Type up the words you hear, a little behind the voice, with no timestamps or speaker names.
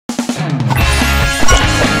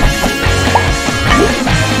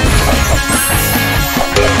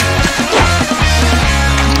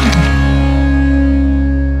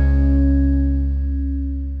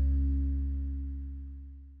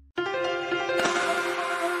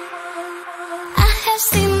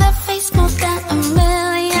seen that face more than a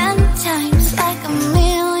million times, like a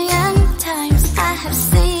million times. I have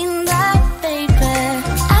seen that, baby.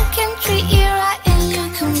 I can treat you right and you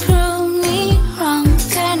can prove me wrong.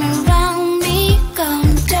 Turn around, be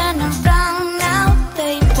gone, turn around now,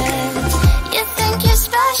 baby. You think you're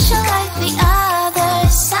special like the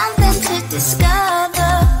others, something to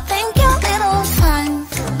discover. Think you're a little fun,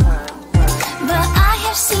 but I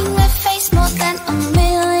have seen that face more than a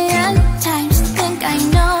million times. Think I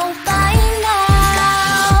know by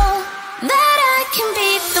now that I can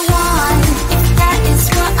be the one, if that is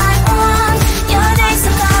what I want. Your days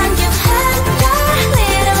are gone, you had your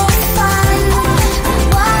little fun.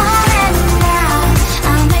 What now?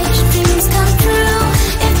 I'll make your dreams come true,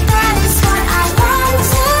 if that is what I want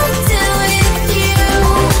to do with you.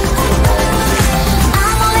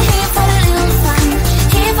 I'm only here for a little fun,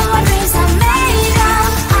 here for what dreams are made of.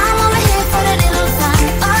 I'm only here for a little fun.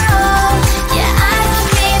 Oh, yeah, I can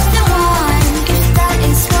be the one, if that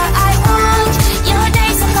is what I want. Your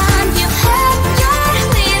days are gone, you had your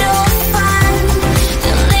little fun,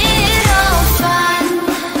 your little fun.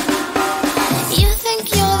 You think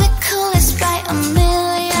you're the coolest by a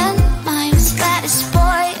million miles, baddest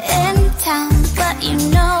boy in town, but you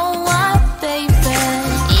know what, baby?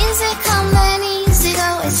 Easy come and easy go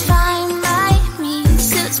is fine by me,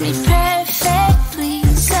 suits me perfectly.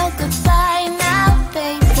 So goodbye now,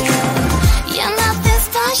 baby. You're nothing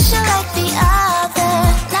special like the other,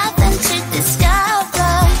 nothing to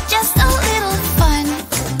discover, just a little fun.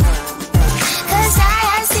 'Cause I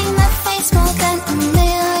have seen that face more than a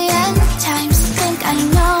million times. Think I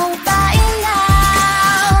know by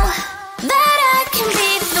now that I can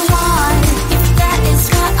be the one, if that is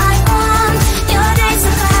what I want. Your days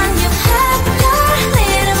are gone, you had your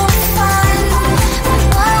little fun.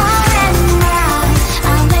 What now?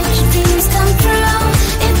 I'll make your dreams come true,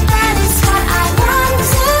 if that is what I want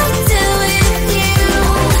to do with you.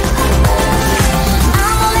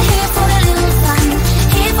 I'm only here for a little fun,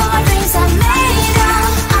 here for what dreams are made of.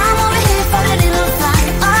 I'm only here for a little fun.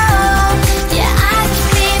 Oh, yeah, I can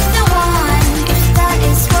be the one, if that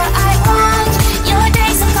is what I want. Your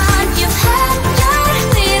days are gone, you had your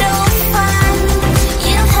little fun.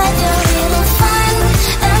 You had your little fun,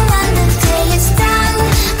 and when the day is done,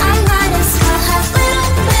 I might as well have little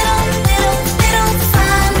fun. Little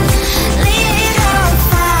fun.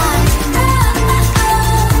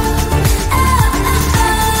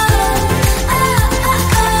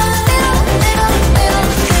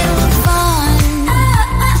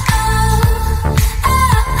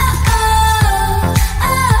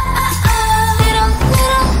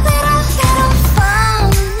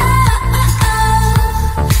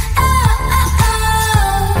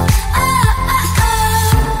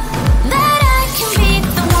 That I can be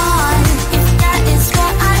the one, if that is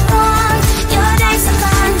what I want. Your days are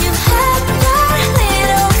gone, you had your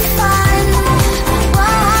little fun.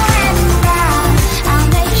 What now? I'll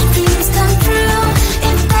make your dreams come true,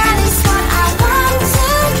 if that is what I want to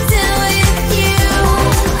do with you.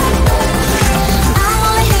 I'm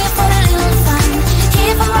only here for a little fun,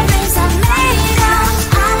 here for what dreams are made of.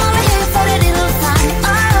 I'm only here for a little fun.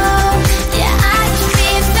 Oh, yeah, I can be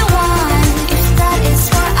the one, if that is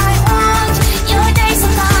what I want. Your days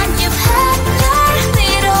are gone, you've had your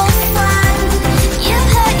little fun. You've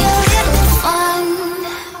had your little fun.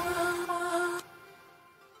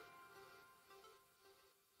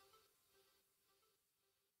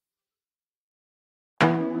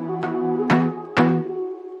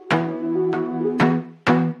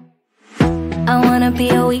 I wanna be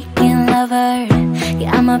a weekend lover.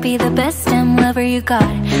 Yeah, I'ma be the best damn lover you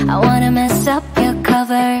got. I wanna mess up your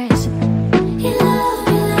covers.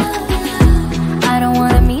 I don't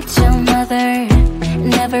wanna meet your mother.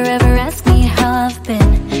 Never ever ask me how I've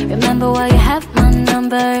been. Remember why you have my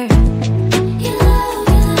number.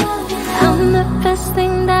 I'm the best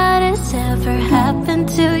thing that has ever happened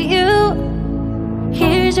to you.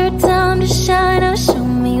 Here's your time to shine. Now show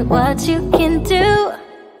me what you can do.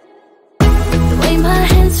 The way my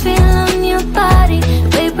hands feel on your body, the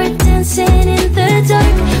way we're dancing in the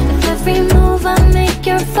dark. With every move I make,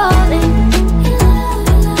 you're falling.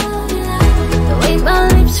 The way my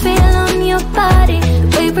lips feel on your body, the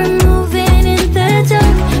way we're moving in the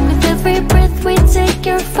dark. With every breath we take,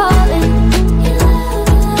 you're falling.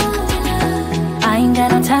 I ain't got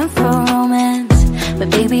no time for romance, but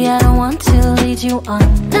baby, I don't want to lead you on.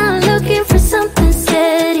 Not looking for something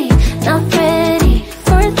steady, not ready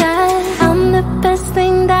for that. I'm the best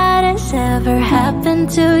thing that has ever happened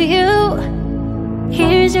to you.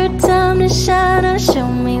 Here's your time to shine. Now show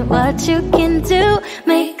me what you can do.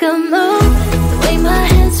 Make a move. The way my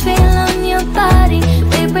hands feel on your body, the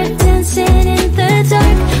way we're dancing in the dark.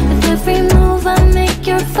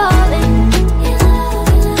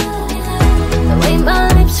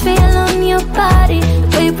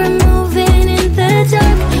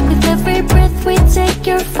 make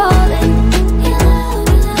you're falling. Your love,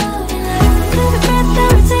 your love, your love. With every breath that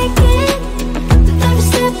we're taking, with every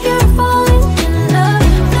step you're falling. Your love,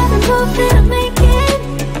 with every move that I'm making.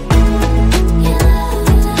 Your love,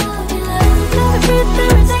 your love, your love. With every breath that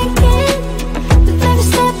we're taking, with every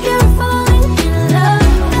step you're falling. Your love,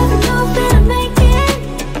 with every move that I'm making.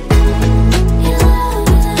 Your love,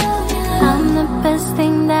 your love, your love. I'm the best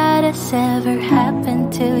thing that has ever happened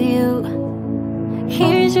to you.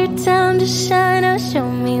 Here's your time to shine, now show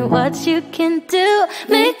me what you can do.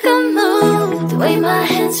 Make a move, the way my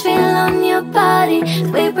hands feel on your body, the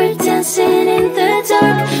way we're dancing in the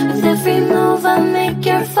dark. With every move I make,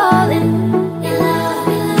 you're falling. Your love,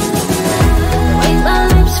 your love, your love. The way my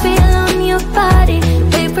lips feel on your body, the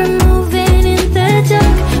way we're moving in the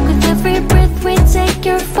dark. With every breath we take,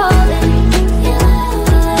 you're falling. Your love,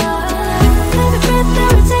 your love, your love. With every breath that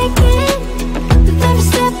we're taking, with every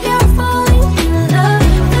step you're falling. Your love,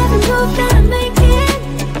 with every move that I'm making.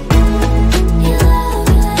 Your love,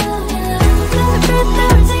 your love, your love. With every breath that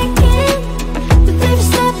we're taking, with every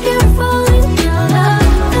step you're falling. Your love,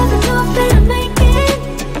 with every move that I'm making.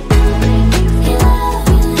 Your love,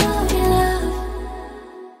 your love, your love.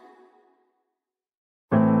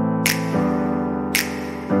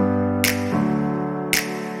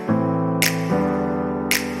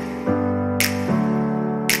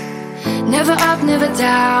 Never up, never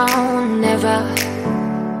down, never.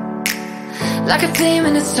 Like a theme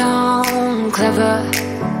in a song, clever.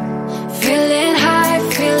 Feeling high,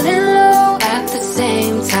 feeling low at the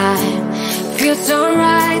same time. Feels so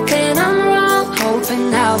right, then I'm wrong,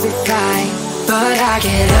 hoping I'll be fine. But I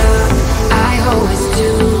get up, I always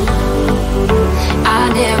do. I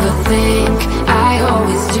never think, I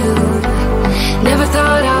always do. Never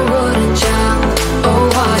thought I wouldn't jump, oh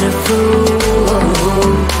what a fool.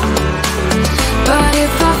 But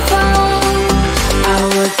if I fall, I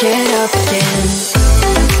will get up again.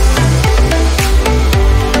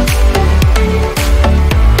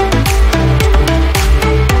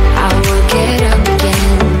 I will get up again.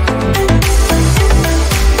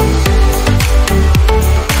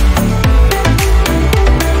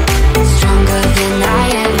 Stronger than I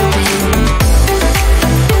ever been.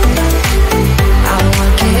 I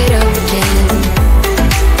will get up again.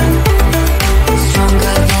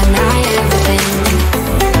 Stronger than I ever been.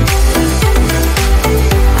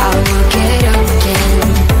 I will get up again.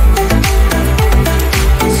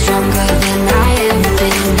 Stronger than I ever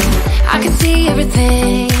been. I can see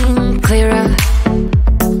everything clearer.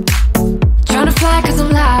 Trying to fly 'cause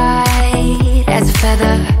I'm light as a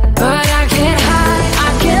feather. But I get high, I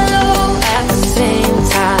get low at the same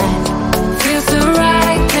time. Feels so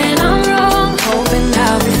right, then I'm wrong, hoping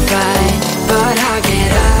I'll be fine. But I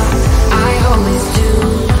get up, I always do.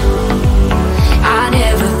 I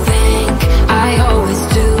never think, I always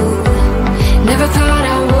do. Never thought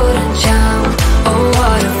I wouldn't jump, oh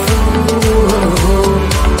what a fool.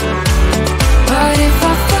 But if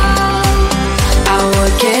I fall, I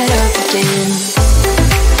will get up again.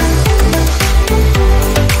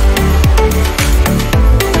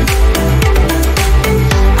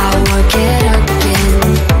 I will get up again.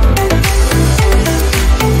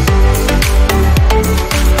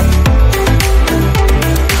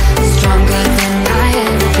 Stronger than I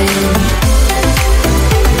ever been.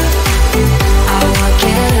 I will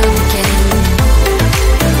get up again.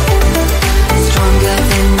 Stronger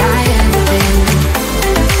than I ever been.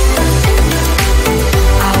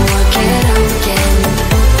 I will get up again.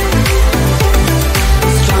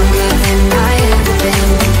 Stronger than I ever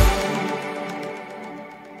been.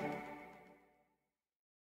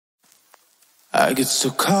 I get so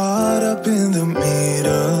caught up in the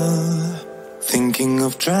middle, thinking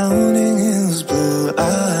of drowning in those blue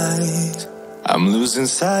eyes. I'm losing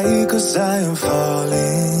sight 'cause I am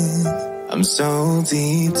falling. I'm so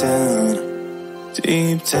deep down,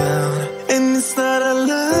 and it's not a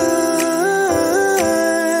lie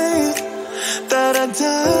that I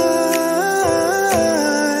die.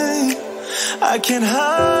 I can't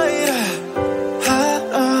hide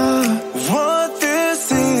what this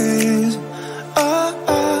is.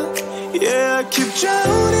 Yeah, I keep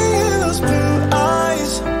drowning in those blue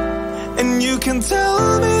eyes, and you can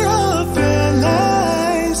tell me all of your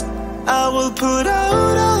lies. I will put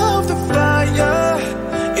out all of the fire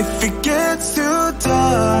if it gets too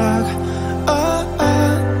dark.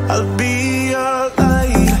 I'll be your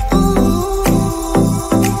light.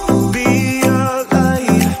 Be your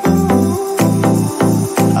light.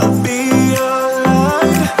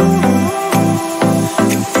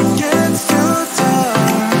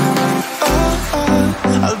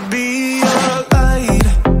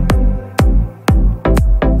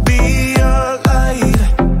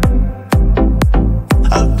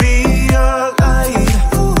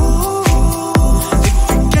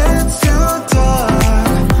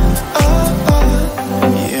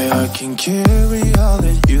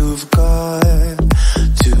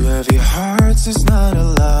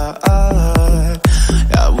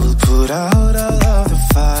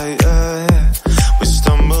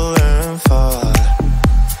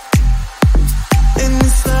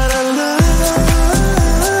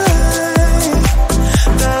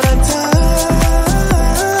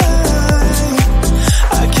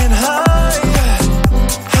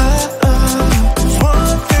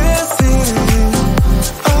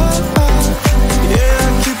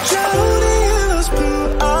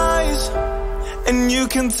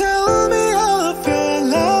 tell me of your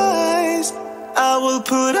lies. I will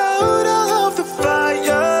put out all of the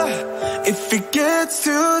fire. If it gets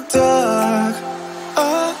too dark,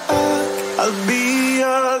 I'll be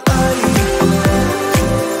your light.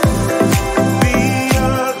 Be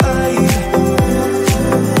your light.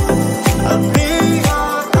 I'll be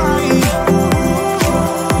your light.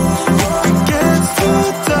 If it gets too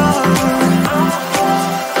dark,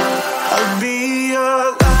 I'll be your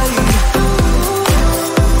light.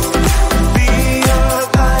 Be your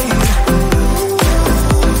light.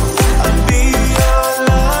 I'll be your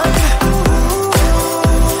light.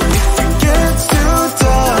 If it gets too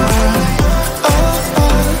dark,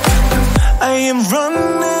 I am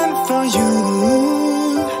running for you.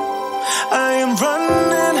 I am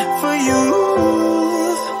running for you.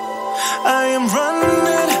 I am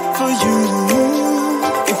running for you.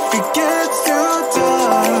 If it gets too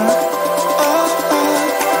dark,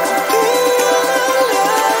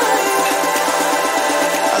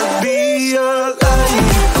 I'll be your light.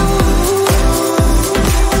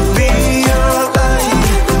 Be your light.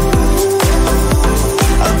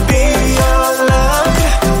 I'll be your light.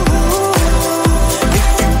 If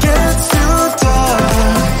it gets too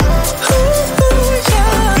dark,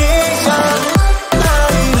 I'll be your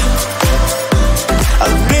light.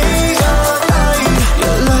 I'll be your light.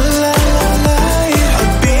 Your la la la light.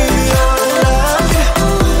 I'll be your light.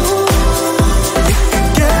 If it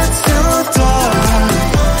gets too dark,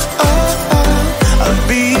 I'll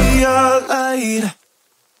be your light.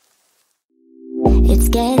 It's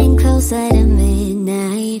getting closer to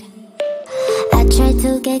midnight. I try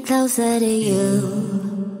to get closer to you.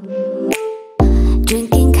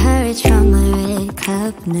 Drinking courage from my red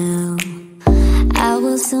cup now. I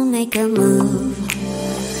will soon make a move.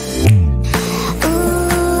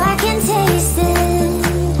 Ooh, I can taste it.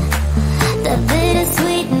 The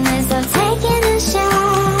bittersweetness of taking a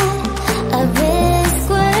shot. A risk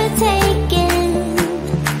worth taking.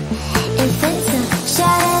 If it's a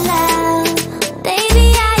shot of love, baby,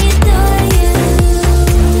 I adore you.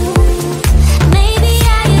 Maybe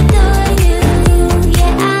I adore you.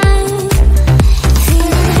 Yeah, I'm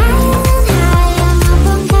feeling higher and higher. I'm up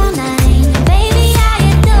on cloud nine. Baby, I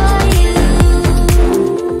adore you.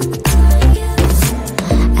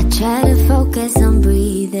 I try to focus on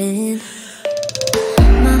breathing.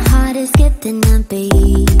 My heart is skipping a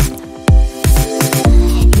beat.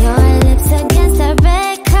 Your lips against a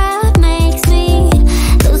red cup makes me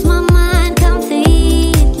lose my mind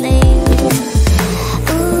completely.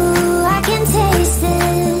 Ooh, I can taste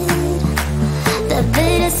it. The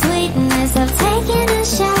bittersweetness of taking a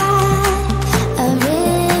shot. A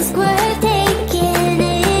risk worth taking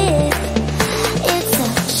it. It's a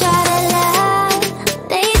shot of love.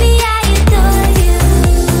 Baby, I adore you.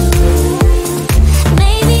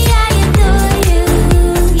 Maybe I adore you.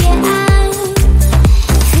 Yeah, I'm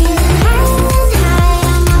feeling higher and higher.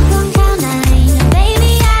 I'm up on cloud nine.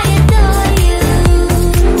 Baby, I adore you.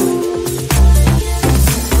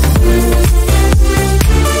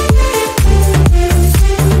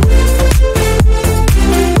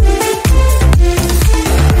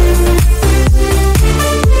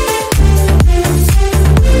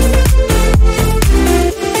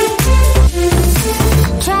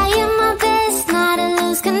 Trying my best not to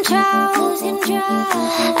lose control.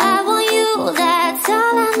 I want you, that's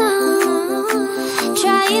all I know.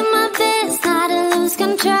 Trying my best not to lose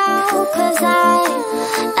control. 'Cause I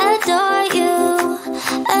adore you,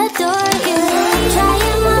 adore you.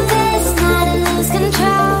 Trying my best not to lose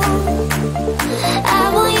control. I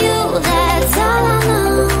want you, that's all I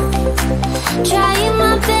know. Trying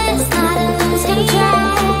my best not to lose control.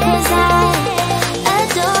 'Cause I